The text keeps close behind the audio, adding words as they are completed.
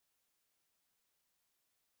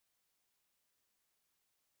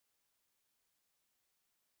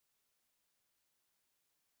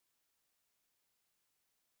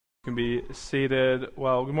You can be seated.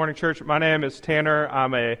 Well, good morning, church. My name is Tanner.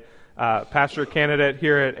 I'm a pastor candidate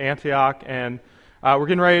here at Antioch, and we're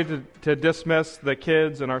getting ready to dismiss the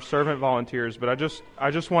kids and our servant volunteers. But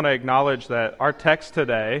I just want to acknowledge that our text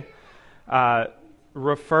today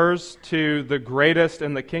refers to the greatest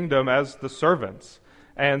in the kingdom as the servants.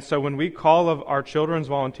 And so when we call of our children's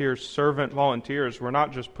volunteers servant volunteers, we're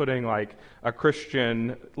not just putting like a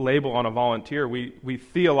Christian label on a volunteer. We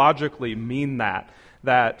theologically mean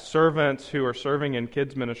that servants who are serving in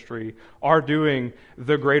kids ministry are doing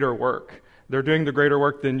the greater work. They're doing the greater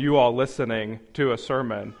work than you all listening to a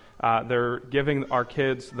sermon. They're giving our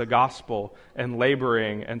kids the gospel and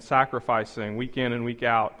laboring and sacrificing week in and week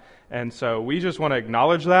out. And so we just want to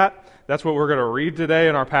acknowledge that. That's what we're going to read today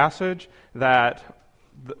in our passage, that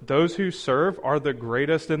those who serve are the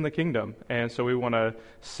greatest in the kingdom. And so we want to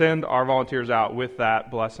send our volunteers out with that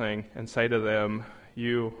blessing and say to them,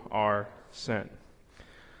 you are sent.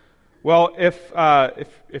 Well, if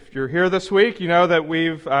you're here this week, you know that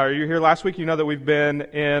you're here last week, you know that we've been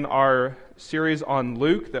in our series on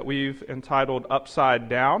Luke that we've entitled Upside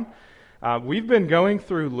Down. We've been going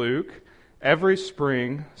through Luke every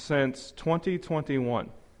spring since 2021.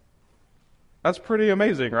 That's pretty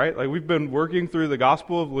amazing, right? Like, we've been working through the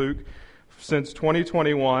Gospel of Luke since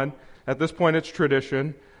 2021. At this point, it's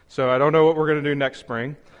tradition, so I don't know what we're going to do next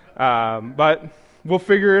spring, but we'll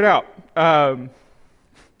figure it out.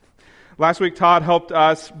 Last week, Todd helped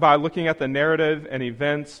us by looking at the narrative and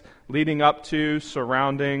events leading up to,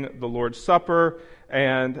 surrounding the Lord's Supper,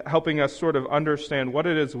 and helping us sort of understand what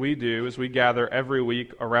it is we do as we gather every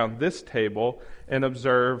week around this table and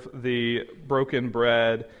observe the broken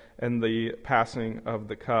bread and the passing of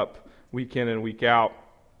the cup week in and week out.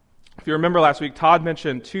 If you remember last week, Todd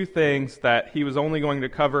mentioned two things that he was only going to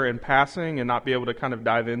cover in passing and not be able to kind of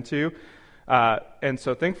dive into. And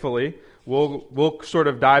so thankfully, we'll sort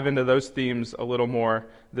of dive into those themes a little more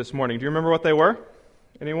this morning. Do you remember what they were?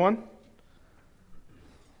 Anyone?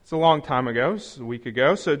 It's a long time ago, it's a week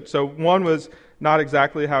ago. So one was not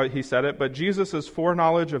exactly how he said it, but Jesus'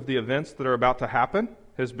 foreknowledge of the events that are about to happen,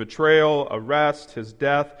 his betrayal, arrest, his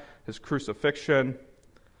death, his crucifixion,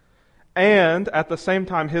 and at the same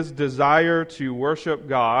time his desire to worship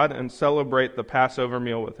God and celebrate the Passover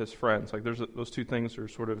meal with his friends. Like those two things are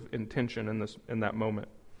sort of in tension in that moment.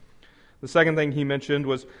 The second thing he mentioned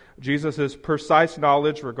was Jesus' precise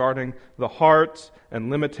knowledge regarding the hearts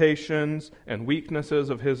and limitations and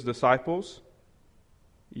weaknesses of his disciples.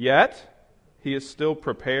 Yet, he is still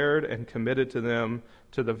prepared and committed to them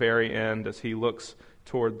to the very end as he looks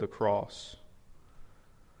toward the cross.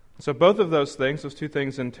 So both of those things, those two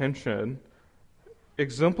things in tension,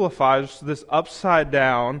 exemplifies this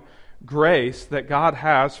upside-down grace that God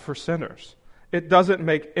has for sinners. It doesn't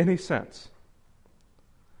make any sense.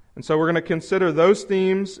 And so we're going to consider those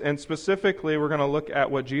themes, and specifically we're going to look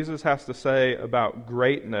at what Jesus has to say about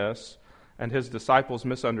greatness and his disciples'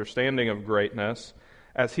 misunderstanding of greatness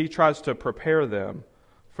as he tries to prepare them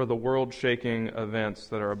for the world-shaking events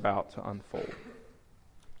that are about to unfold.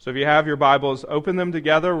 So if you have your Bibles, open them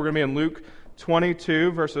together. We're going to be in Luke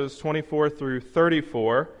 22, verses 24 through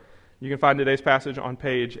 34. You can find today's passage on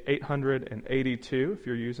page 882 if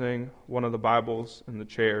you're using one of the Bibles in the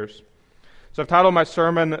chairs. So I've titled my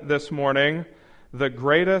sermon this morning, The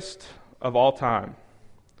Greatest of All Time.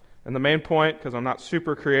 And the main point, because I'm not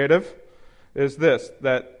super creative, is this,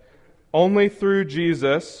 that only through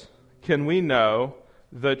Jesus can we know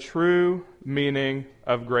the true meaning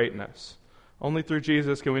of greatness. Only through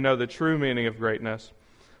Jesus can we know the true meaning of greatness.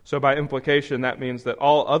 So by implication, that means that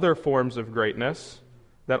all other forms of greatness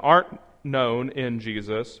that aren't known in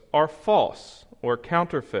Jesus are false or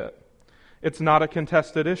counterfeit. It's not a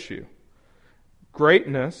contested issue.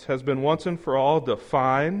 Greatness has been once and for all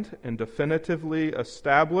defined and definitively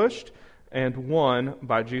established and won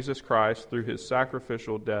by Jesus Christ through his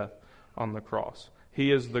sacrificial death on the cross.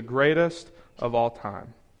 He is the greatest of all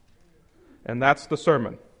time. And that's the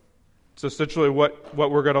sermon. It's essentially what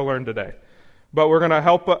we're going to learn today. But we're going to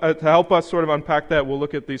help us sort of unpack that. We'll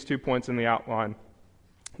look at these 2 points in the outline.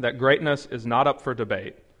 That greatness is not up for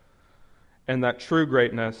debate, and that true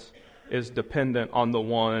greatness is dependent on the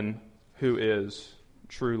one who is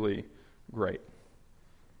truly great.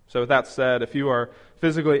 So with that said, if you are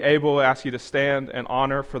physically able, I ask you to stand in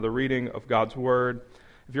honor for the reading of God's Word.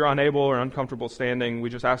 If you're unable or uncomfortable standing,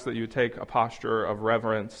 we just ask that you take a posture of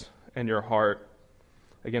reverence in your heart.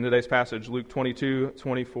 Again, today's passage, Luke 22,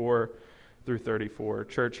 24 through 34.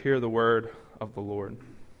 Church, hear the word of the Lord.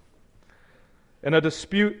 And a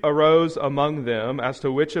dispute arose among them as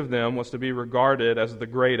to which of them was to be regarded as the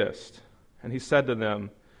greatest. And he said to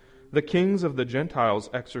them, The kings of the Gentiles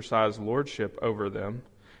exercise lordship over them,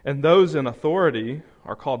 And those in authority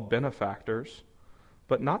are called benefactors,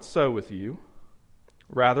 but not so with you.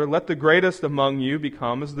 Rather, let the greatest among you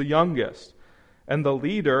become as the youngest, and the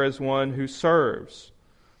leader as one who serves.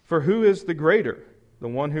 For who is the greater, the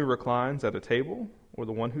one who reclines at a table or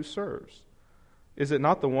the one who serves? Is it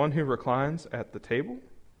not the one who reclines at the table?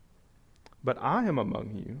 But I am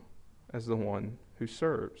among you as the one who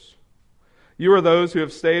serves. You are those who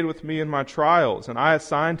have stayed with me in my trials, and I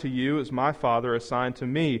assign to you, as my Father assigned to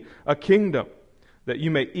me, a kingdom, that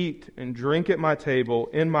you may eat and drink at my table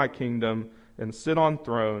in my kingdom and sit on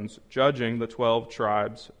thrones, judging the 12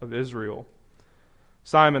 tribes of Israel.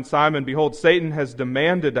 Simon, Simon, behold, Satan has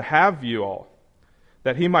demanded to have you all,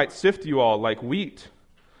 that he might sift you all like wheat.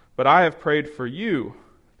 But I have prayed for you,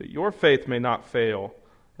 that your faith may not fail.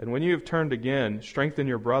 And when you have turned again, strengthen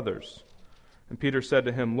your brothers. And Peter said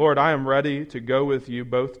to him, Lord, I am ready to go with you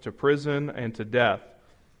both to prison and to death.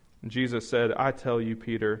 And Jesus said, I tell you,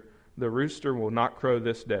 Peter, the rooster will not crow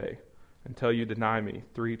this day until you deny me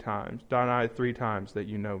 3 times. Deny 3 times that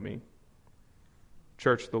you know me.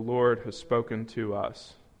 Church, the Lord has spoken to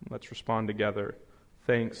us. Let's respond together.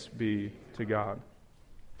 Thanks be to God.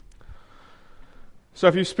 So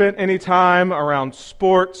if you spent any time around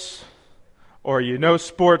sports, or you know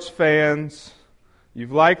sports fans,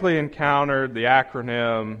 you've likely encountered the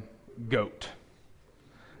acronym GOAT.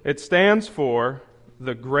 It stands for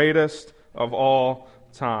the greatest of all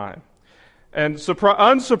time. And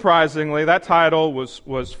unsurprisingly, that title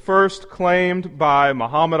was first claimed by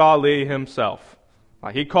Muhammad Ali himself.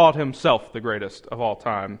 He called himself the greatest of all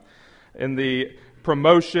time. In the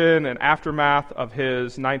promotion and aftermath of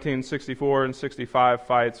his 1964 and 65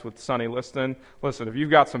 fights with Sonny Liston. Listen, if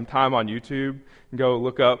you've got some time on YouTube, go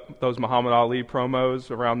look up those Muhammad Ali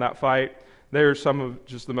promos around that fight. They're some of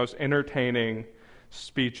just the most entertaining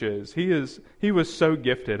speeches. He was so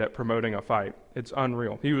gifted at promoting a fight. It's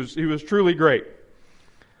unreal. He was truly great.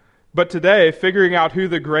 But today, figuring out who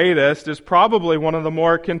the greatest is probably one of the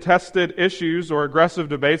more contested issues or aggressive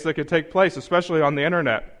debates that could take place, especially on the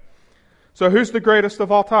internet. So who's the greatest of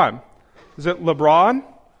all time? Is it LeBron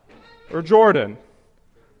or Jordan?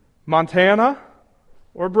 Montana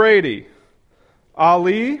or Brady?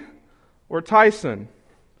 Ali or Tyson?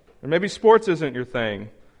 Or maybe sports isn't your thing.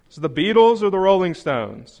 Is it the Beatles or the Rolling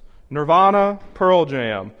Stones? Nirvana, Pearl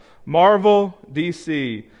Jam, Marvel,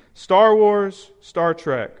 DC, Star Wars, Star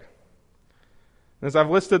Trek. As I've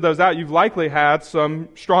listed those out, you've likely had some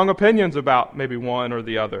strong opinions about maybe one or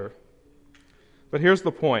the other. But here's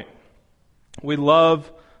the point. We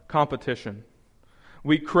love competition.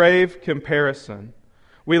 We crave comparison.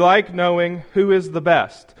 We like knowing who is the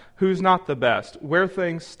best, who's not the best, where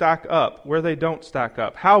things stack up, where they don't stack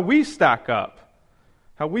up, how we stack up,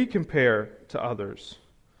 how we compare to others.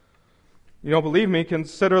 You don't believe me?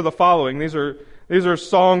 Consider the following. These are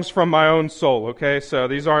songs from my own soul, okay? So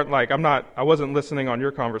these aren't like I wasn't listening on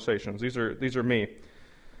your conversations. These are me.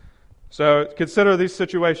 So consider these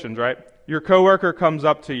situations, right? Your coworker comes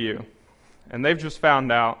up to you, and they've just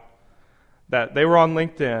found out that they were on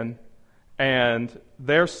LinkedIn, and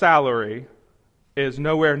their salary is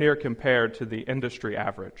nowhere near compared to the industry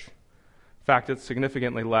average. In fact, it's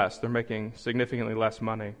significantly less. They're making significantly less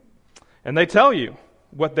money. And they tell you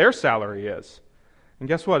what their salary is. And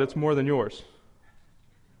guess what? It's more than yours.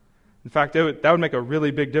 In fact, that would make a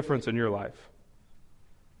really big difference in your life.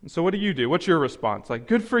 And so what do? What's your response? Like,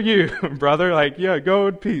 good for you, brother. Like, yeah, go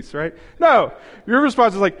in peace, right? No, your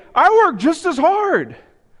response is like, I work just as hard.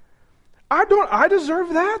 I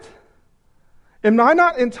deserve that? Am I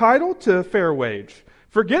not entitled to a fair wage?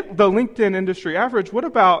 Forget the LinkedIn industry average. What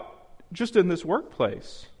about just in this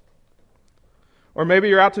workplace? Or maybe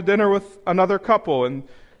you're out to dinner with another couple and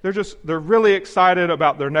they're really excited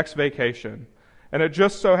about their next vacation. And it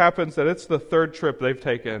just so happens that it's the 3rd trip they've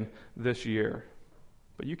taken this year.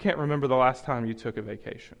 But you can't remember the last time you took a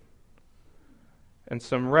vacation. And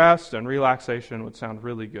some rest and relaxation would sound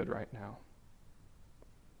really good right now.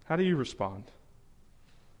 How do you respond?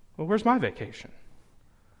 Well, where's my vacation?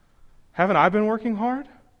 Haven't I been working hard?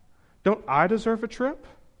 Don't I deserve a trip?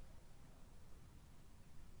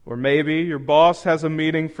 Or maybe your boss has a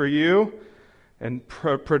meeting for you and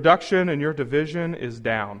production in your division is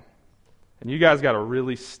down. And you guys got to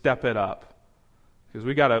really step it up. Because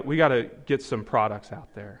we gotta get some products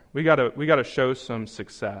out there. We gotta show some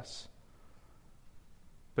success.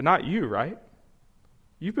 But not you, right?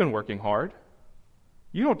 You've been working hard.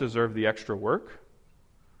 You don't deserve the extra work.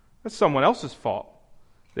 That's someone else's fault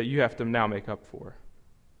that you have to now make up for.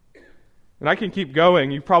 And I can keep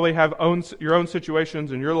going. You probably have your own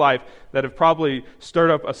situations in your life that have probably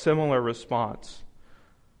stirred up a similar response.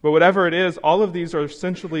 But whatever it is, all of these are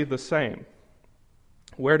essentially the same.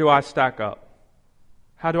 Where do I stack up?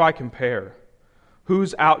 How do I compare?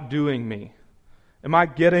 Who's outdoing me? Am I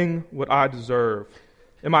getting what I deserve?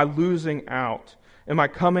 Am I losing out? Am I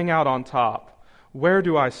coming out on top? Where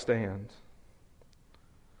do I stand?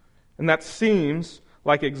 And that seems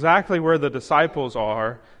like exactly where the disciples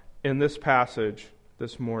are in this passage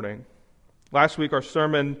this morning. Last week, our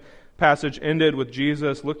sermon passage ended with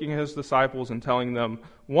Jesus looking at his disciples and telling them,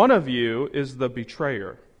 "One of you is the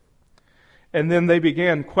betrayer." And then they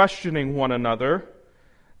began questioning one another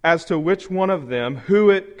as to which one of them, who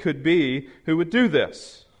it could be, who would do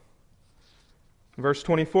this. Verse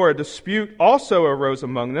 24, a dispute also arose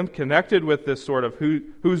among them, connected with this sort of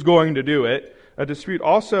who's going to do it. A dispute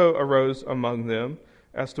also arose among them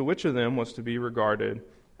as to which of them was to be regarded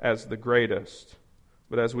as the greatest.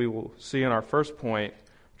 But as we will see in our first point,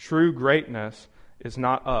 true greatness is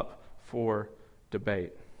not up for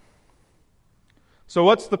debate. So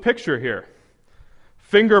what's the picture here?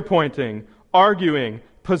 Finger pointing, arguing,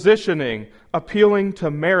 positioning, appealing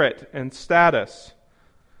to merit and status.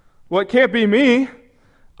 Well, it can't be me.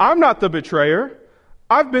 I'm not the betrayer.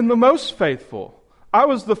 I've been the most faithful. I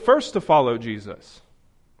was the first to follow Jesus.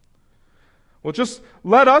 Well, just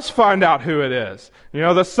let us find out who it is. You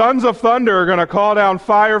know, the sons of thunder are going to call down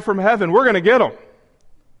fire from heaven. We're going to get them.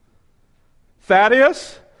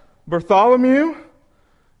 Thaddeus? Bartholomew?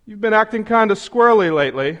 You've been acting kind of squirrely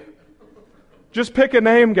lately. Just pick a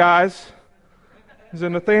name, guys. Is it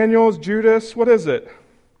Nathaniel? Is Judas? What is it?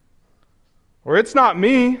 Or it's not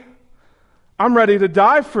me. I'm ready to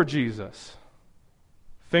die for Jesus.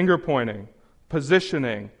 Finger pointing,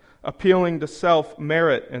 positioning, appealing to self,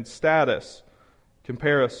 merit, and status,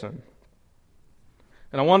 comparison.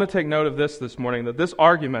 And I want to take note of this morning, that this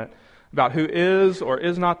argument about who is or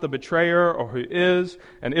is not the betrayer, or who is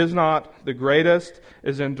and is not the greatest,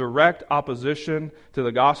 is in direct opposition to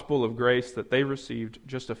the gospel of grace that they received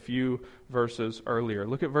just a few verses earlier.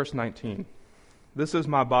 Look at verse 19. This is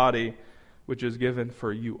my body, which is given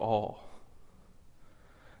for you all.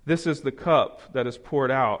 This is the cup that is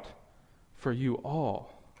poured out for you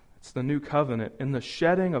all. It's the new covenant. In the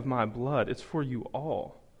shedding of my blood, it's for you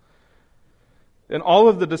all. And all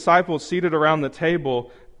of the disciples seated around the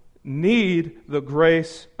table need the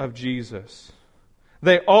grace of Jesus.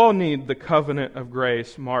 They all need the covenant of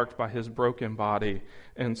grace marked by his broken body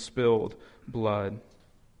and spilled blood.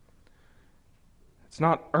 It's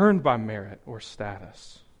not earned by merit or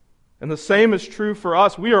status. And the same is true for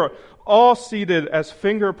us. We are all seated as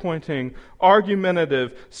finger-pointing,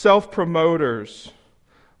 argumentative, self-promoters.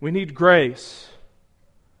 We need grace.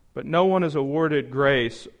 But no one is awarded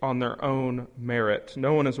grace on their own merit.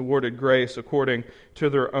 No one is awarded grace according to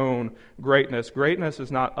their own greatness. Greatness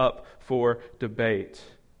is not up for debate,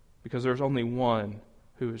 because there's only one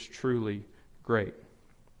who is truly great.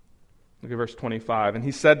 Look at verse 25. And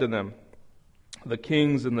he said to them, the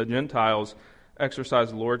kings and the Gentiles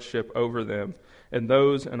exercise lordship over them, and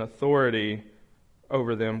those in authority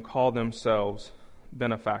over them call themselves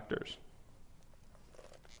benefactors.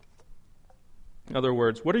 In other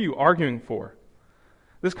words, what are you arguing for?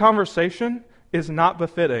 This conversation is not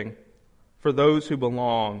befitting for those who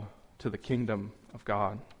belong to the kingdom of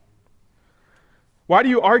God. Why do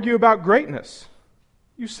you argue about greatness?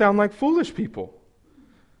 You sound like foolish people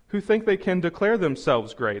who think they can declare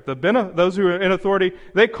themselves great. Those who are in authority,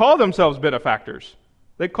 they call themselves benefactors.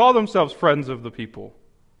 They call themselves friends of the people.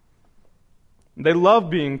 They love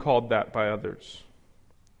being called that by others.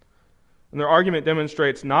 And their argument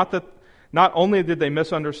demonstrates not only did they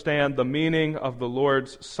misunderstand the meaning of the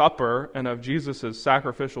Lord's Supper and of Jesus'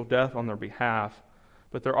 sacrificial death on their behalf,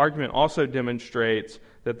 but their argument also demonstrates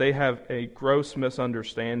that they have a gross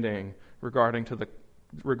misunderstanding regarding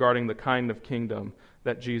the kind of kingdom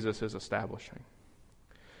that Jesus is establishing.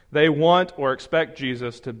 They want or expect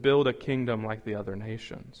Jesus to build a kingdom like the other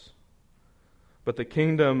nations. But the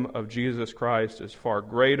kingdom of Jesus Christ is far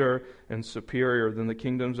greater and superior than the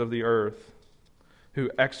kingdoms of the earth, who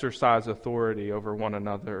exercise authority over one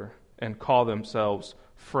another and call themselves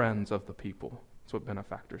friends of the people. That's what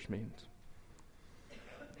benefactors means.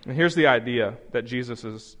 And here's the idea that Jesus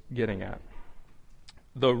is getting at.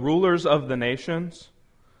 The rulers of the nations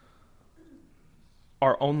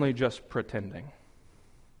are only just pretending.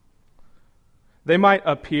 They might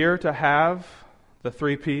appear to have the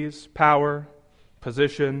 3 P's, power,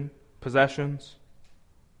 position, possessions,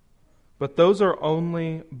 but those are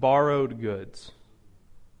only borrowed goods.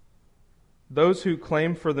 Those who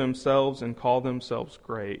claim for themselves and call themselves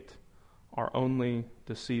great are only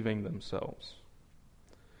deceiving themselves.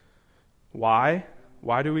 Why?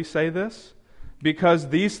 Why do we say this? Because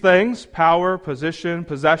these things, power, position,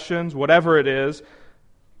 possessions, whatever it is,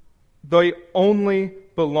 they only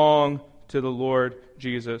belong to the Lord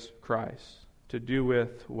Jesus Christ, to do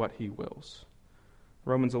with what he wills.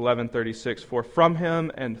 Romans 11:36, for from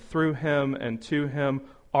him and through him and to him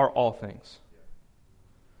are all things.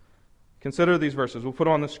 Consider these verses. We'll put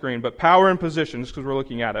it on the screen. But power and position, just because we're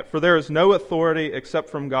looking at it. For there is no authority except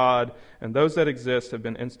from God, and those that exist have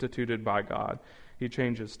been instituted by God. He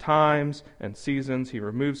changes times and seasons. He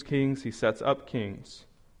removes kings. He sets up kings.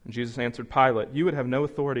 And Jesus answered Pilate, you would have no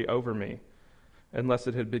authority over me unless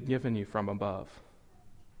it had been given you from above.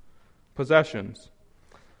 Possessions.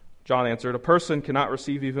 John answered, a person cannot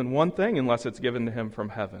receive even one thing unless it's given to him from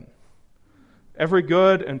heaven. Every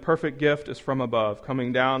good and perfect gift is from above,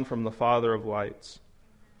 coming down from the Father of lights.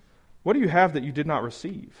 What do you have that you did not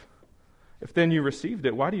receive? If then you received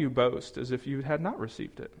it, why do you boast as if you had not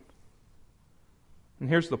received it? And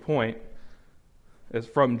here's the point. It's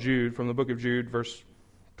from Jude, from the book of Jude, verse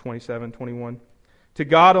 27, 21. To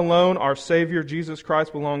God alone, our Savior, Jesus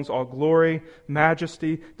Christ, belongs all glory,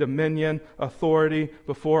 majesty, dominion, authority,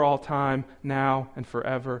 before all time, now and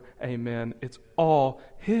forever. Amen. It's all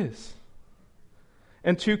His.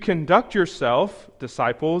 And to conduct yourself,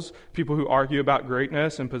 disciples, people who argue about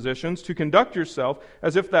greatness and positions, to conduct yourself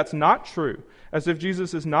as if that's not true, as if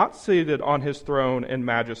Jesus is not seated on His throne in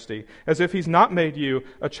majesty, as if He's not made you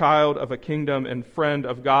a child of a kingdom and friend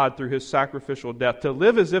of God through His sacrificial death. To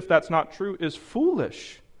live as if that's not true is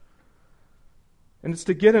foolish. And it's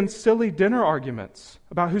to get in silly dinner arguments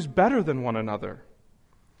about who's better than one another.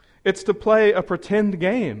 It's to play a pretend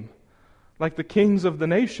game like the kings of the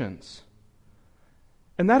nations.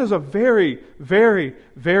 And that is a very, very,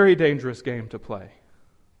 very dangerous game to play.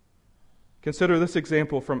 Consider this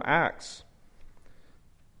example from Acts.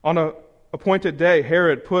 On an appointed day,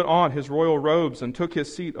 Herod put on his royal robes and took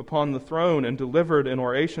his seat upon the throne and delivered an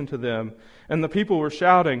oration to them. And the people were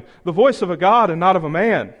shouting, the voice of a God and not of a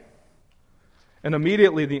man. And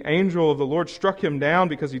immediately the angel of the Lord struck him down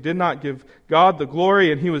because he did not give God the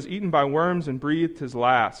glory, and he was eaten by worms and breathed his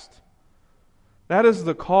last. That is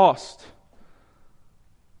the cost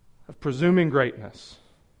of presuming greatness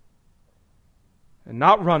and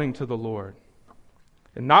not running to the Lord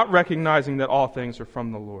and not recognizing that all things are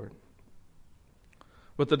from the Lord.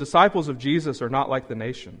 But the disciples of Jesus are not like the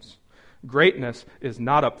nations. Greatness is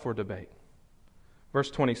not up for debate. Verse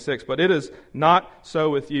 26, but it is not so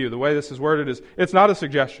with you. The way this is worded is, it's not a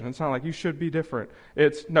suggestion. It's not like you should be different.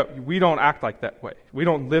 No, we don't act like that way. We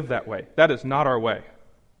don't live that way. That is not our way.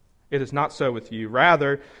 It is not so with you.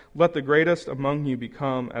 Rather, let the greatest among you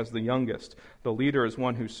become as the youngest. The leader is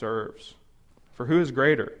one who serves. For who is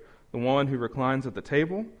greater, the one who reclines at the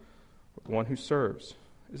table or the one who serves?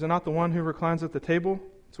 Is it not the one who reclines at the table?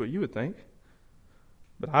 That's what you would think.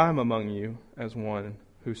 But I am among you as one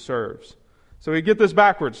who serves. So we get this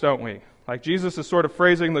backwards, don't we? Like Jesus is sort of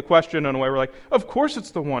phrasing the question in a way we're like, of course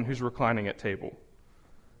it's the one who's reclining at table.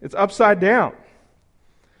 It's upside down.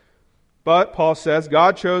 But, Paul says,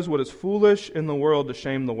 God chose what is foolish in the world to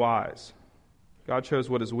shame the wise. God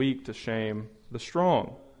chose what is weak to shame the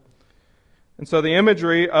strong. And so the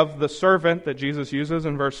imagery of the servant that Jesus uses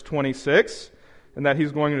in verse 26, and that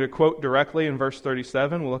he's going to quote directly in verse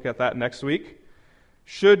 37, we'll look at that next week,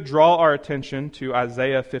 should draw our attention to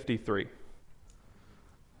Isaiah 53.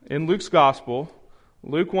 In Luke's gospel,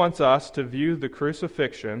 Luke wants us to view the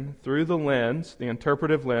crucifixion through the lens, the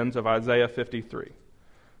interpretive lens of Isaiah 53.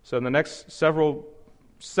 So in the next several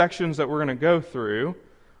sections that we're going to go through,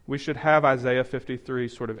 we should have Isaiah 53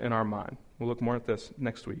 sort of in our mind. We'll look more at this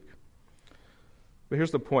next week. But here's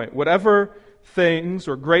the point. Whatever things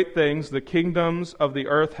or great things the kingdoms of the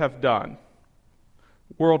earth have done,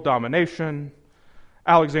 world domination,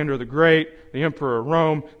 Alexander the Great, the Emperor of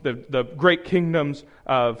Rome, the great kingdoms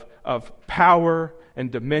of power and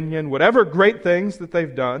dominion, whatever great things that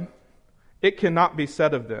they've done, it cannot be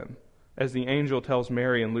said of them, as the angel tells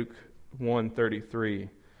Mary in Luke 1:33,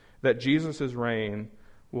 that Jesus' reign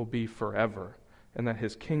will be forever and that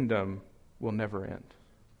His kingdom will never end.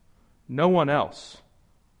 No one else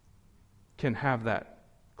can have that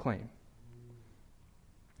claim.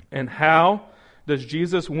 And how does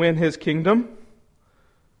Jesus win His kingdom?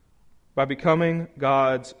 By becoming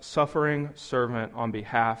God's suffering servant on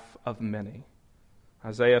behalf of many.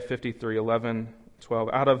 Isaiah 53:11, 12.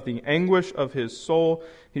 Out of the anguish of His soul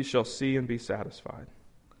He shall see and be satisfied.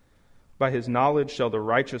 By His knowledge shall the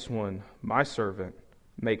righteous one, my servant,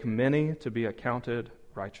 make many to be accounted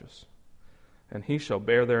righteous, and He shall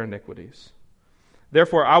bear their iniquities.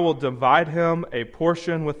 Therefore I will divide him a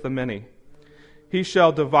portion with the many. He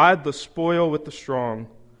shall divide the spoil with the strong,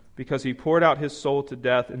 because he poured out his soul to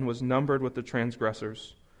death and was numbered with the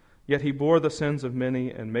transgressors. Yet he bore the sins of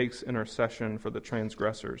many and makes intercession for the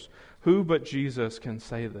transgressors. Who but Jesus can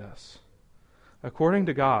say this? According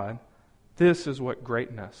to God, this is what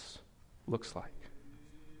greatness looks like.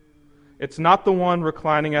 It's not the one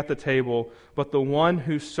reclining at the table, but the one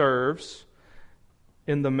who serves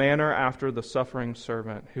in the manner after the suffering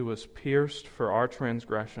servant who was pierced for our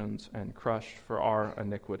transgressions and crushed for our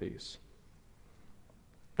iniquities.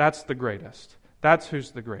 That's the greatest. That's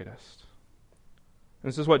who's the greatest.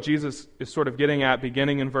 This is what Jesus is sort of getting at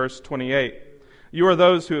beginning in verse 28. You are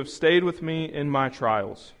those who have stayed with me in my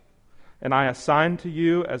trials, and I assign to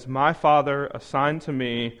you, as my Father assigned to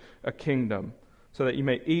me, a kingdom, so that you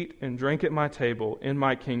may eat and drink at my table in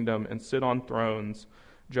my kingdom and sit on thrones,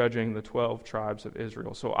 judging the 12 tribes of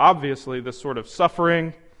Israel. So obviously this sort of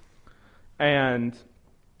suffering and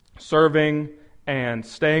serving and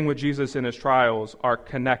staying with Jesus in his trials are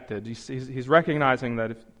connected. He's recognizing that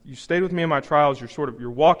if you stayed with me in my trials, you're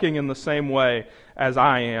walking in the same way as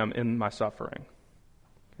I am in my suffering.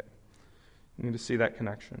 Okay. You need to see that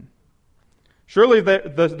connection. Surely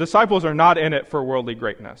the disciples are not in it for worldly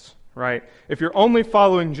greatness, right? If you're only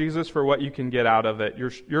following Jesus for what you can get out of it,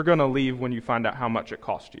 you're going to leave when you find out how much it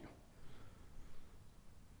cost you.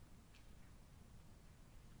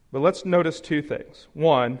 But let's notice two things.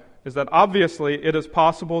 One is that obviously it is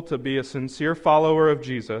possible to be a sincere follower of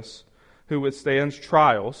Jesus who withstands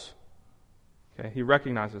trials. Okay, he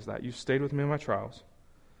recognizes that. You stayed with me in my trials.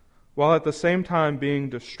 While at the same time being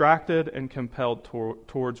distracted and compelled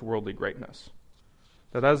towards worldly greatness.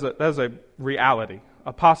 That is a reality,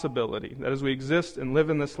 a possibility. That as we exist and live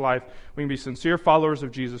in this life, we can be sincere followers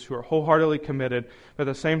of Jesus who are wholeheartedly committed, but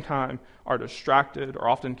at the same time are distracted or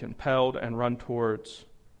often compelled and run towards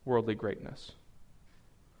worldly greatness.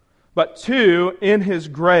 But two, in his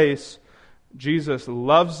grace, Jesus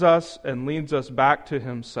loves us and leads us back to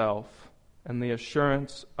himself and the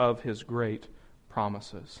assurance of his great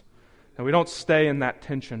promises. And we don't stay in that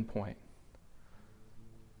tension point.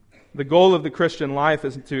 The goal of the Christian life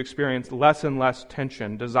is to experience less and less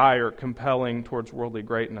tension, desire, compelling towards worldly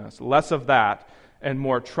greatness. Less of that and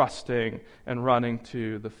more trusting and running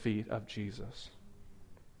to the feet of Jesus.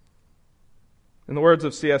 In the words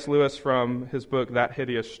of C.S. Lewis from his book, That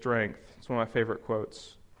Hideous Strength, it's one of my favorite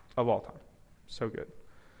quotes of all time. So good.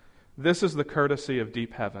 This is the courtesy of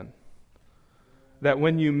deep heaven, that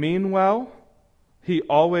when you mean well, he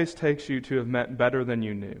always takes you to have meant better than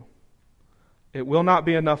you knew. It will not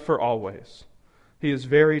be enough for always. He is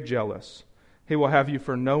very jealous. He will have you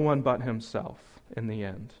for no one but himself in the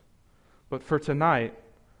end. But for tonight,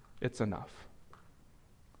 it's enough.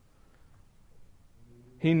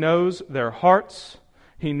 He knows their hearts.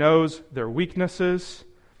 He knows their weaknesses.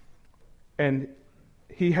 And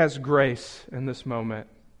he has grace in this moment,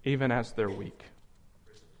 even as they're weak.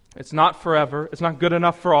 It's not forever. It's not good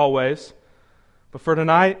enough for always. But for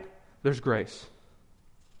tonight, there's grace.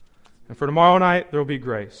 And for tomorrow night, there will be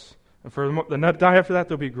grace. And for the night after that,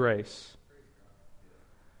 there will be grace.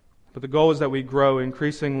 But the goal is that we grow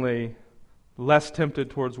increasingly less tempted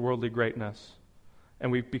towards worldly greatness,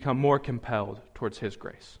 and we become more compelled towards his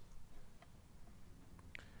grace.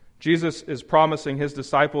 Jesus is promising his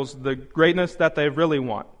disciples the greatness that they really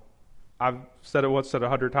want. I've said it once, said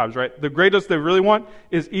 100 times, right? The greatest they really want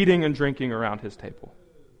is eating and drinking around his table.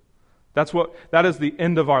 That is the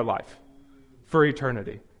end of our life for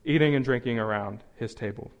eternity. Eating and drinking around his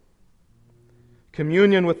table.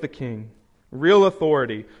 Communion with the King. Real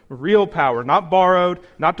authority, real power, not borrowed,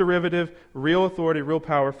 not derivative, real authority, real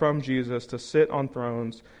power from Jesus to sit on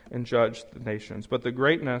thrones and judge the nations. But the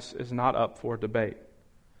greatness is not up for debate.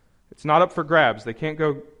 It's not up for grabs. They can't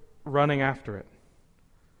go running after it.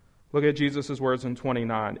 Look at Jesus' words in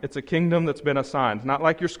 29. It's a kingdom that's been assigned. Not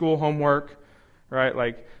like your school homework, right?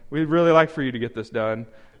 Like, we'd really like for you to get this done.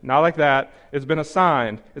 Not like that. It's been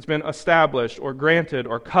assigned. It's been established or granted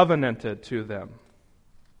or covenanted to them.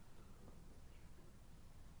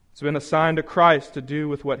 It's been assigned to Christ to do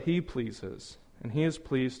with what he pleases. And he is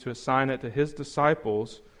pleased to assign it to his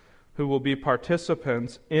disciples who will be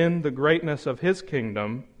participants in the greatness of his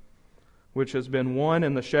kingdom, which has been won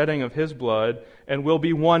in the shedding of his blood and will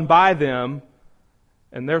be won by them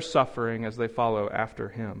and their suffering as they follow after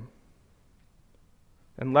him.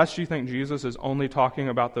 Unless you think Jesus is only talking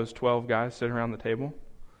about those 12 guys sitting around the table,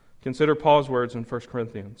 consider Paul's words in 1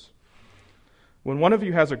 Corinthians. When one of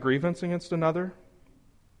you has a grievance against another,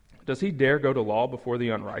 does he dare go to law before the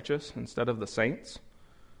unrighteous instead of the saints?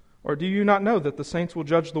 Or do you not know that the saints will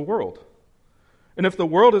judge the world? And if the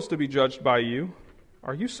world is to be judged by you,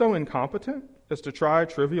 are you so incompetent as to try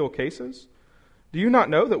trivial cases? Do you not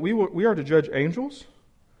know that we are to judge angels?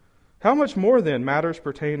 How much more then matters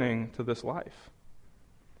pertaining to this life?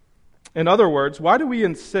 In other words, why do we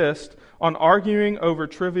insist on arguing over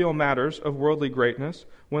trivial matters of worldly greatness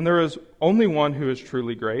when there is only one who is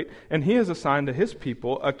truly great, and he has assigned to his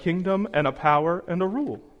people a kingdom and a power and a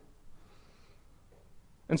rule?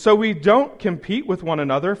 And so we don't compete with one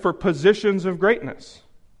another for positions of greatness.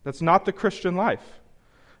 That's not the Christian life.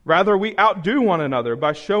 Rather, we outdo one another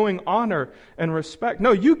by showing honor and respect.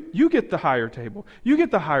 No, you get the higher table. You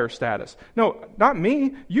get the higher status. No, not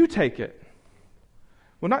me. You take it.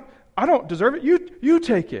 Well, I don't deserve it. You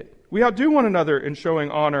take it. We outdo one another in showing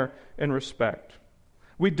honor and respect.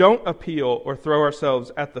 We don't appeal or throw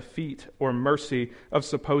ourselves at the feet or mercy of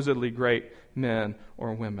supposedly great men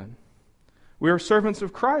or women. We are servants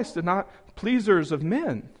of Christ and not pleasers of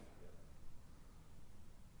men.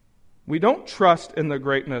 We don't trust in the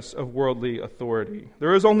greatness of worldly authority.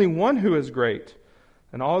 There is only one who is great,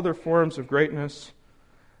 and all other forms of greatness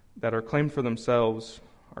that are claimed for themselves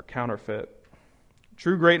are counterfeit.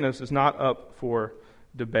 True greatness is not up for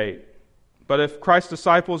debate. But if Christ's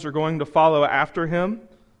disciples are going to follow after him,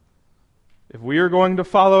 if we are going to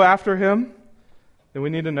follow after him, then we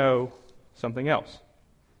need to know something else.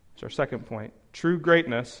 It's our second point. True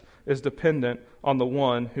greatness is dependent on the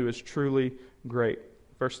one who is truly great.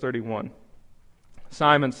 Verse 31.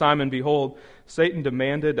 Simon, Simon, behold, Satan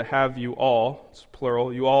demanded to have you all, it's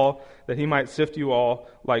plural, you all, that he might sift you all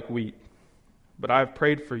like wheat. But I have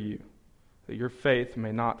prayed for you, that your faith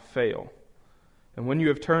may not fail. And when you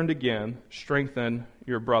have turned again, strengthen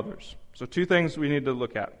your brothers. So 2 things we need to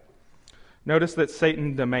look at. Notice that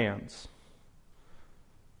Satan demands.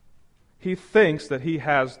 He thinks that he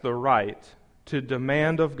has the right to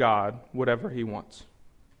demand of God whatever he wants.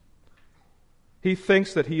 He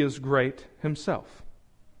thinks that he is great himself,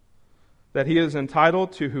 that he is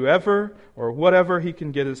entitled to whoever or whatever he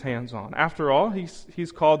can get his hands on. After all,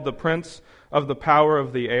 he's called the prince of the power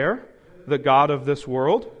of the air, the god of this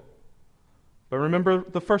world. But remember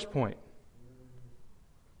the first point.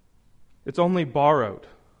 It's only borrowed.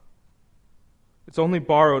 It's only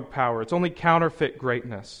borrowed power. It's only counterfeit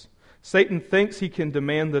greatness. Satan thinks he can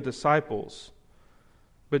demand the disciples,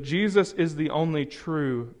 but Jesus is the only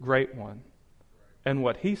true great one. And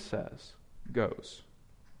what he says goes.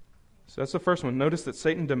 So that's the first one. Notice that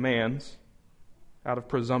Satan demands out of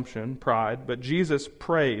presumption, pride, but Jesus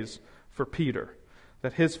prays for Peter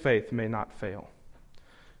that his faith may not fail.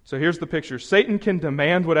 So here's the picture. Satan can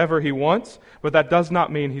demand whatever he wants, but that does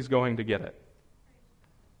not mean he's going to get it.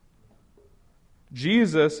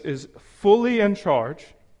 Jesus is fully in charge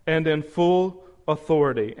and in full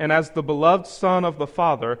authority. And as the beloved Son of the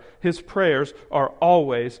Father, his prayers are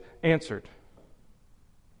always answered.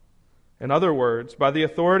 In other words, by the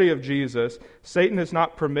authority of Jesus, Satan is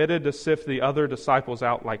not permitted to sift the other disciples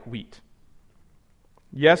out like wheat.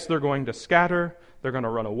 Yes, they're going to scatter, they're going to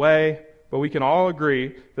run away, but we can all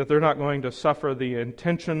agree that they're not going to suffer the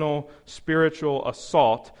intentional spiritual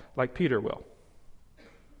assault like Peter will.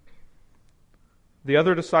 The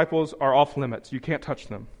other disciples are off limits. You can't touch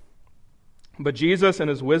them. But Jesus, in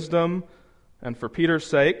his wisdom and for Peter's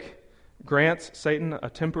sake, grants Satan a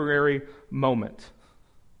temporary moment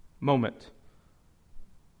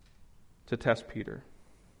to test Peter.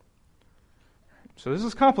 So this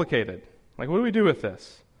is complicated. Like, what do we do with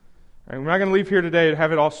this? Right, we're not going to leave here today to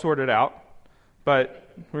have it all sorted out,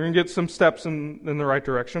 but we're going to get some steps in the right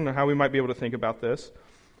direction on how we might be able to think about this.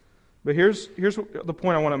 But here's the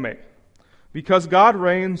point I want to make. Because God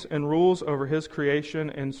reigns and rules over his creation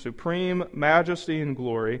in supreme majesty and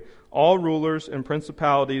glory, all rulers and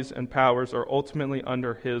principalities and powers are ultimately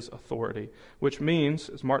under his authority. Which means,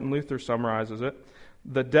 as Martin Luther summarizes it,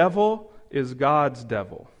 the devil is God's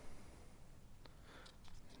devil.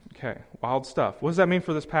 Okay, wild stuff. What does that mean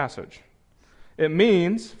for this passage? It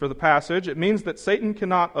means that Satan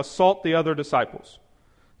cannot assault the other disciples,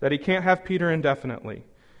 that he can't have Peter indefinitely,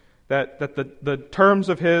 that the terms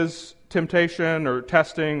of his temptation or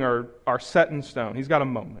testing are set in stone. He's got a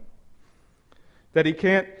moment. That he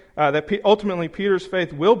can't. Ultimately Peter's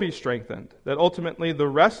faith will be strengthened. That ultimately the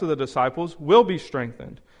rest of the disciples will be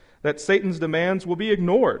strengthened. That Satan's demands will be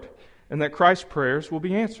ignored, and that Christ's prayers will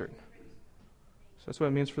be answered. So that's what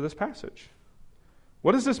it means for this passage.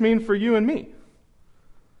 What does this mean for you and me?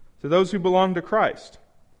 To those who belong to Christ,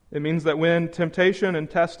 it means that when temptation and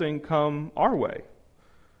testing come our way,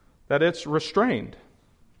 that it's restrained.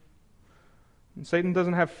 And Satan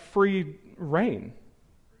doesn't have free reign.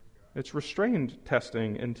 It's restrained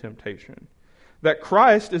testing and temptation. That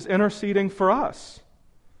Christ is interceding for us.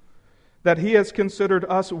 That he has considered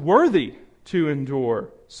us worthy to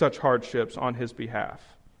endure such hardships on his behalf.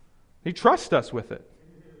 He trusts us with it.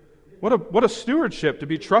 What a stewardship to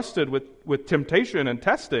be trusted with temptation and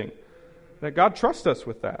testing. That God trusts us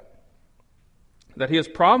with that. that He has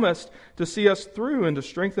promised to see us through and to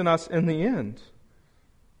strengthen us in the end.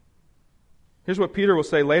 Here's what Peter will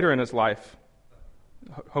say later in his life,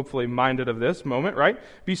 hopefully minded of this moment, right?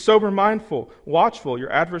 Be sober mindful, watchful.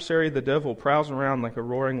 Your adversary, the devil, prowls around like a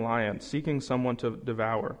roaring lion, seeking someone to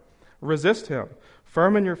devour. Resist him,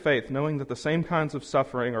 firm in your faith, knowing that the same kinds of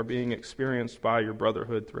suffering are being experienced by your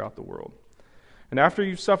brotherhood throughout the world. And after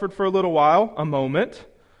you've suffered for a little while, a moment,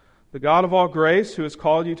 the God of all grace, who has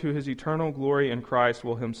called you to His eternal glory in Christ,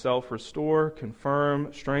 will Himself restore,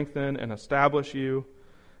 confirm, strengthen, and establish you.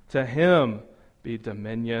 To Him be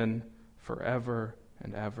dominion forever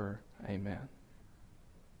and ever. Amen.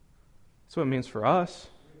 That's what it means for us.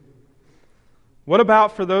 What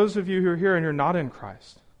about for those of you who are here and you're not in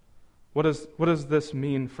Christ? What does this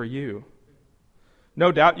mean for you?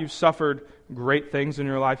 No doubt you've suffered great things in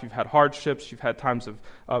your life. You've had hardships. You've had times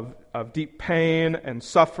of deep pain and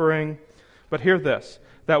suffering. But hear this,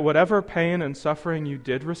 that whatever pain and suffering you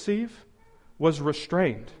did receive was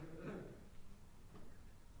restrained.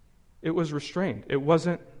 It was restrained. It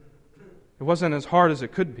wasn't as hard as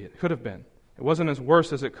it could have been. It wasn't as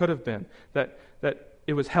worse as it could have been. That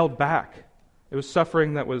it was held back. It was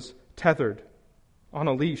suffering that was tethered, on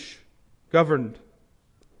a leash, governed.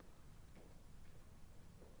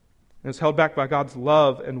 And it's held back by God's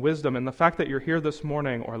love and wisdom. And the fact that you're here this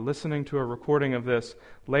morning or listening to a recording of this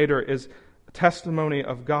later is a testimony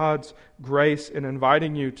of God's grace in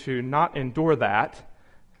inviting you to not endure that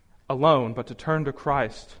alone, but to turn to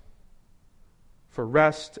Christ for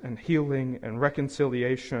rest and healing and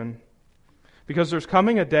reconciliation. Because there's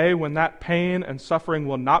coming a day when that pain and suffering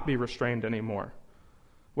will not be restrained anymore,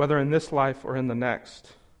 whether in this life or in the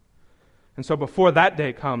next. And so before that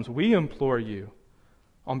day comes, we implore you,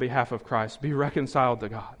 on behalf of Christ, be reconciled to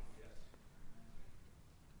God.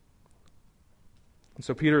 And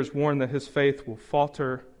so Peter is warned that his faith will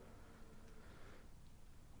falter.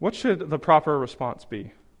 What should the proper response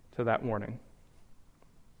be to that warning?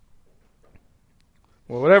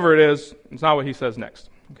 Well, whatever it is, it's not what he says next.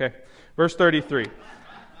 Okay? Verse 33.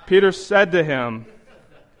 Peter said to him,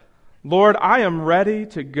 Lord, I am ready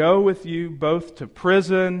to go with you both to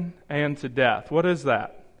prison and to death. What is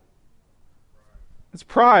that? It's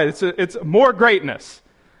pride. It's more greatness.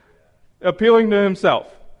 Appealing to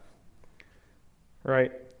himself.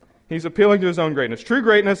 Right? He's appealing to his own greatness. True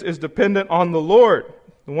greatness is dependent on the Lord,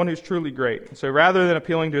 the one who's truly great. So rather than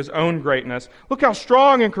appealing to his own greatness, look how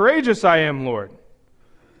strong and courageous I am, Lord.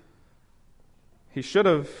 He should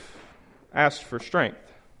have asked for strength.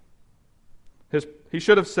 He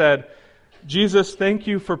should have said, Jesus, thank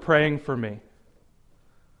you for praying for me.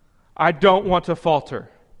 I don't want to falter.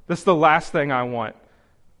 This is the last thing I want.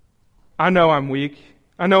 I know I'm weak.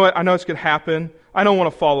 I know it's going to happen. I don't want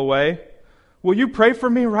to fall away. Will you pray for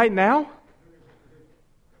me right now?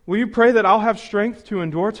 Will you pray that I'll have strength to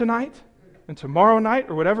endure tonight and tomorrow night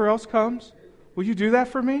or whatever else comes? Will you do that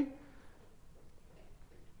for me?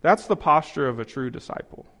 That's the posture of a true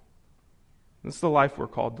disciple. This is the life we're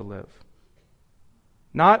called to live.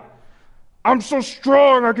 Not, I'm so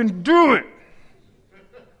strong I can do it.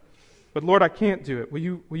 But Lord, I can't do it. Will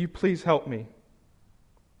you please help me?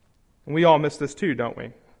 And we all miss this too, don't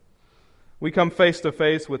we? We come face to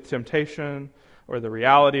face with temptation or the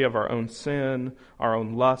reality of our own sin, our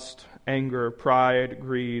own lust, anger, pride,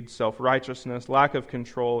 greed, self-righteousness, lack of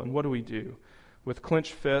control. And what do? With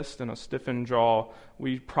clenched fist and a stiffened jaw,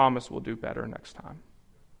 we promise we'll do better next time.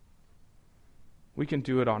 We can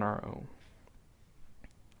do it on our own.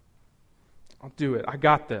 I'll do it. I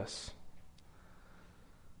got this.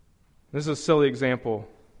 This is a silly example,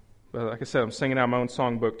 but like I said, I'm singing out my own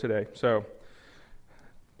songbook today. So,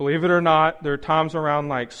 believe it or not, there are times around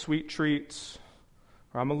like sweet treats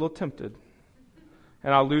where I'm a little tempted,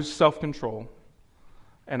 and I lose self-control,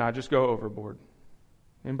 and I just go overboard.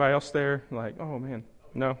 Anybody else there? Like, oh man,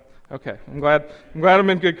 no? Okay, I'm glad I'm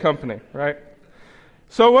in good company, right?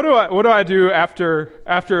 So what do I do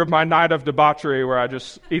after my night of debauchery where I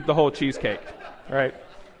just eat the whole cheesecake, right?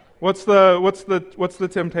 What's the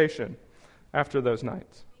temptation after those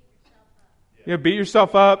nights? You beat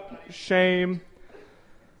yourself up, shame.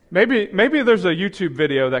 Maybe there's a YouTube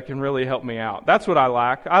video that can really help me out. That's what I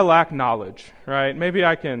lack. I lack knowledge, right? Maybe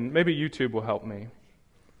YouTube will help me.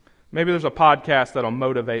 Maybe there's a podcast that'll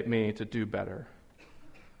motivate me to do better.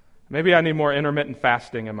 Maybe I need more intermittent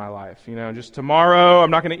fasting in my life. Just tomorrow I'm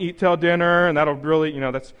not going to eat till dinner, and that'll really,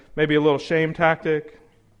 that's maybe a little shame tactic.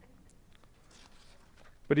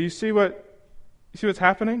 But do you see what's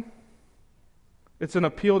happening? It's an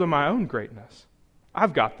appeal to my own greatness.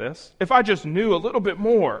 I've got this. If I just knew a little bit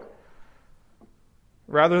more,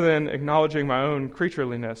 rather than acknowledging my own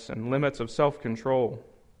creatureliness and limits of self-control.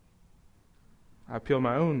 I appeal to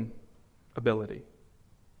my own ability.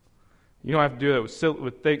 You don't have to do that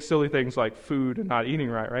with silly things like food and not eating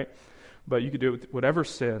right? But you could do it with whatever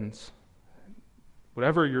sins,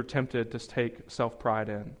 whatever you're tempted to take self-pride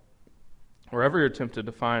in, wherever you're tempted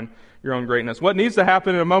to find your own greatness. What needs to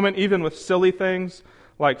happen in a moment, even with silly things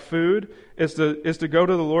like food, is to go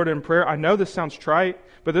to the Lord in prayer. I know this sounds trite,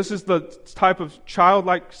 but this is the type of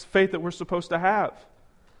childlike faith that we're supposed to have.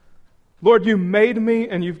 Lord, you made me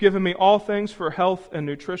and you've given me all things for health and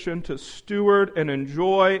nutrition to steward and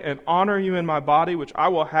enjoy and honor you in my body, which I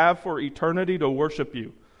will have for eternity to worship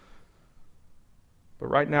you. But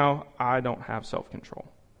right now, I don't have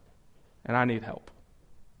self-control. And I need help.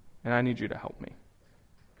 And I need you to help me.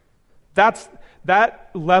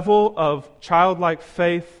 That level of childlike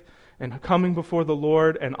faith and coming before the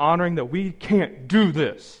Lord and honoring that we can't do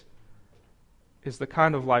this is the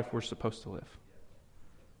kind of life we're supposed to live.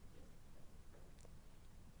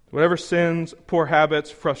 Whatever sins, poor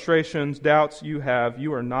habits, frustrations, doubts you have,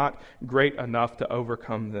 you are not great enough to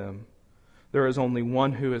overcome them. There is only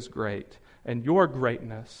one who is great, and your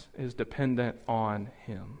greatness is dependent on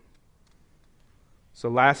Him. So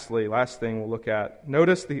last thing we'll look at,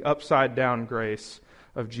 notice the upside-down grace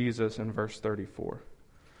of Jesus in verse 34.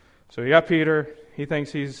 So you got Peter, he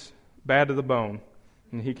thinks he's bad to the bone,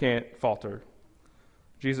 and he can't falter.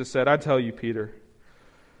 Jesus said, I tell you, Peter,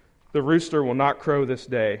 the rooster will not crow this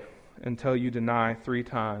day until you deny 3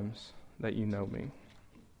 times that you know me.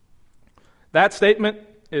 That statement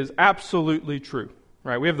is absolutely true,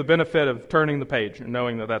 right? We have the benefit of turning the page and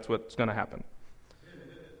knowing that that's what's going to happen.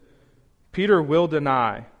 Peter will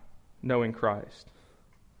deny knowing Christ.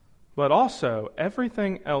 But also,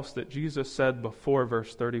 everything else that Jesus said before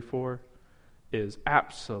verse 34 is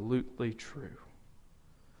absolutely true.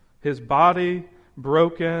 His body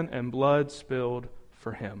broken and blood spilled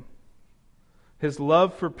for him. His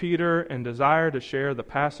love for Peter and desire to share the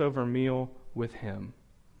Passover meal with him.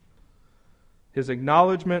 His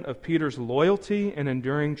acknowledgement of Peter's loyalty and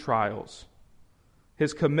enduring trials.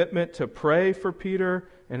 His commitment to pray for Peter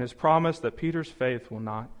and his promise that Peter's faith will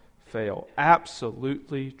not fail.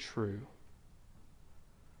 Absolutely true.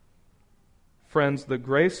 Friends, the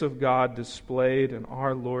grace of God displayed in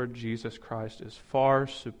our Lord Jesus Christ is far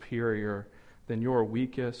superior than your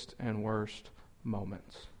weakest and worst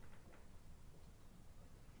moments.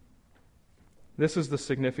 This is the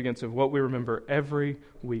significance of what we remember every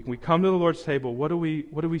week. We come to the Lord's table, what do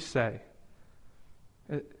we say?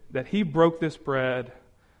 That He broke this bread,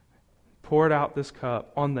 poured out this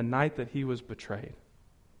cup on the night that He was betrayed.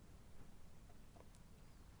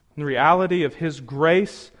 The reality of His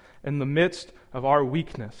grace in the midst of our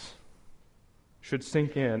weakness should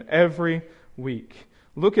sink in every week.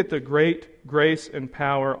 Look at the great grace and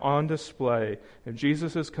power on display in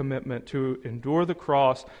Jesus' commitment to endure the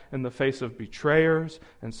cross in the face of betrayers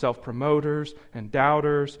and self-promoters and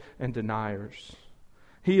doubters and deniers.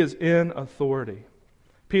 He is in authority.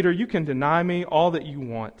 Peter, you can deny me all that you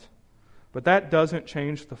want, but that doesn't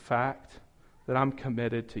change the fact that I'm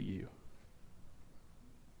committed to you.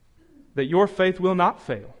 That your faith will not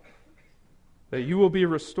fail. That you will be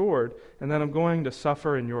restored, and that I'm going to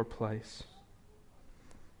suffer in your place.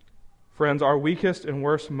 Friends, our weakest and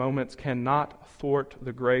worst moments cannot thwart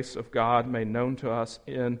the grace of God made known to us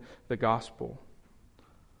in the gospel.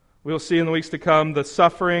 We'll see in the weeks to come the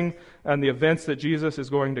suffering and the events that Jesus is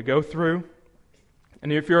going to go through.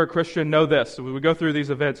 And if you're a Christian, know this. When we go through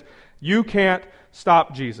these events, you can't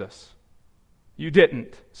stop Jesus. You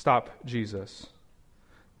didn't stop Jesus.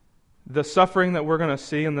 The suffering that we're going to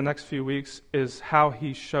see in the next few weeks is how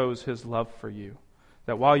He shows His love for you.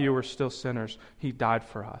 That while you were still sinners, He died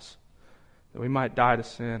for us. That we might die to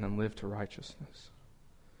sin and live to righteousness.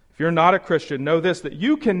 If you're not a Christian, know this, that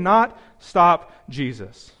you cannot stop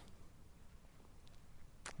Jesus.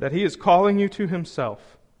 That He is calling you to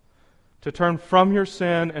Himself, to turn from your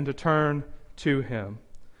sin and to turn to Him.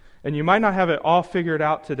 And you might not have it all figured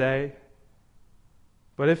out today,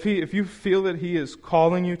 but if you feel that He is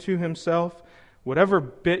calling you to Himself, whatever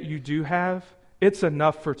bit you do have, it's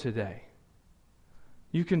enough for today.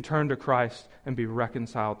 You can turn to Christ and be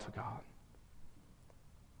reconciled to God.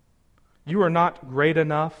 You are not great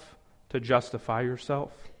enough to justify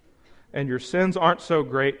yourself, and your sins aren't so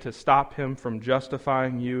great to stop Him from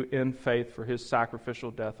justifying you in faith for His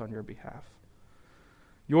sacrificial death on your behalf.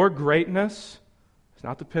 Your greatness is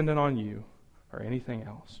not dependent on you or anything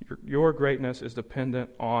else. Your greatness is dependent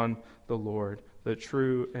on the Lord, the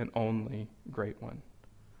true and only great one.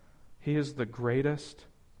 He is the greatest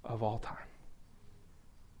of all time.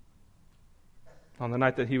 On the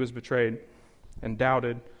night that He was betrayed and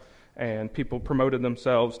doubted, and people promoted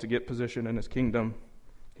themselves to get position in His kingdom,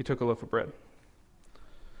 He took a loaf of bread.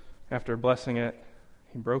 After blessing it,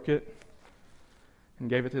 he broke it and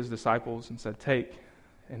gave it to his disciples and said, "Take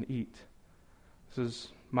and eat. This is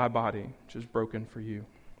my body, which is broken for you."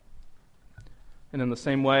 And in the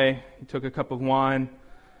same way, he took a cup of wine,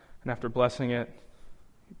 and after blessing it,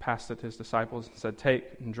 he passed it to his disciples and said,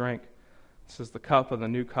 "Take and drink. This is the cup of the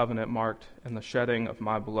new covenant marked in the shedding of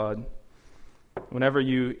my blood. Whenever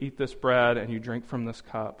you eat this bread and you drink from this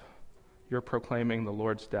cup, you're proclaiming the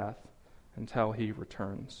Lord's death until he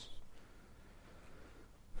returns."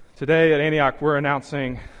 Today at Antioch, we're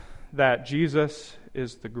announcing that Jesus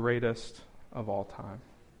is the greatest of all time.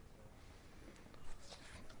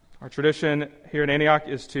 Our tradition here at Antioch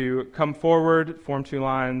is to come forward, form two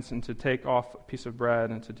lines, and to take off a piece of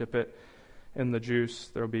bread and to dip it in the juice.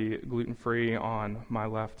 There will be gluten-free on my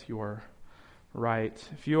left, your right.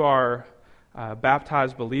 If you are a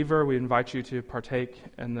baptized believer, we invite you to partake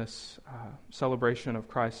in this celebration of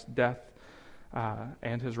Christ's death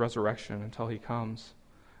and his resurrection until he comes.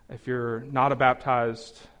 If you're not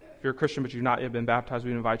if you're a Christian but you've not yet been baptized,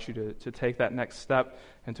 we invite you to take that next step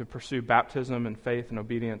and to pursue baptism in faith and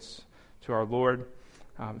obedience to our Lord.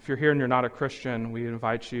 If you're here and you're not a Christian, we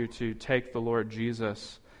invite you to take the Lord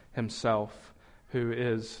Jesus himself, who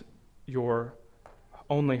is your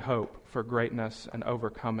only hope for greatness and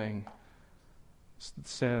overcoming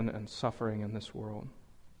sin and suffering in this world.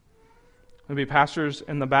 There'll be pastors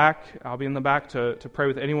in the back. I'll be in the back to pray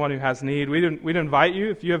with anyone who has need. We'd invite you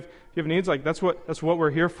if you have needs. Like that's what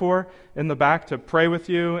we're here for, in the back, to pray with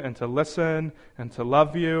you and to listen and to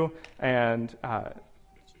love you. And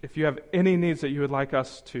if you have any needs that you would like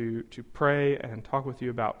us to pray and talk with you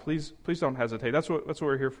about, please don't hesitate. That's what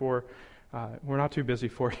we're here for. We're not too busy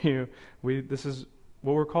for you. This is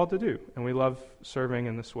what we're called to do, and we love serving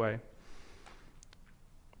in this way. In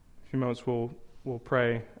a few moments we'll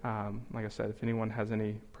pray. Like I said, if anyone has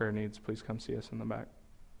any prayer needs, please come see us in the back.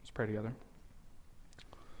 Let's pray together.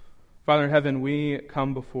 Father in heaven, we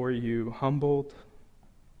come before you humbled,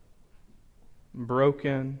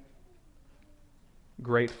 broken,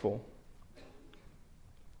 grateful.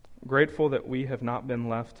 Grateful that we have not been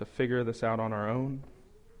left to figure this out on our own.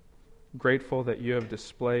 Grateful that you have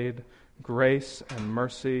displayed grace and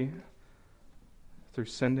mercy through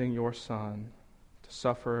sending your Son to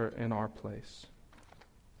suffer in our place.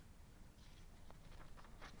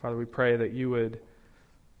 Father, we pray that you would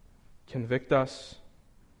convict us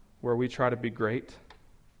where we try to be great.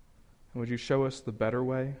 And would you show us the better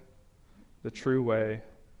way, the true way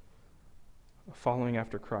of following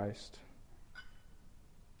after Christ,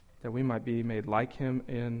 that we might be made like him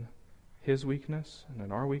in his weakness and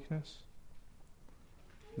in our weakness,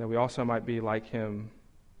 that we also might be like him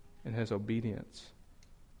in his obedience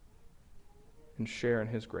and share in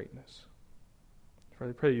his greatness.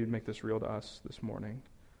 Father, I pray you'd make this real to us this morning.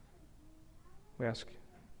 We ask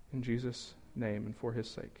in Jesus' name and for his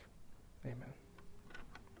sake. Amen.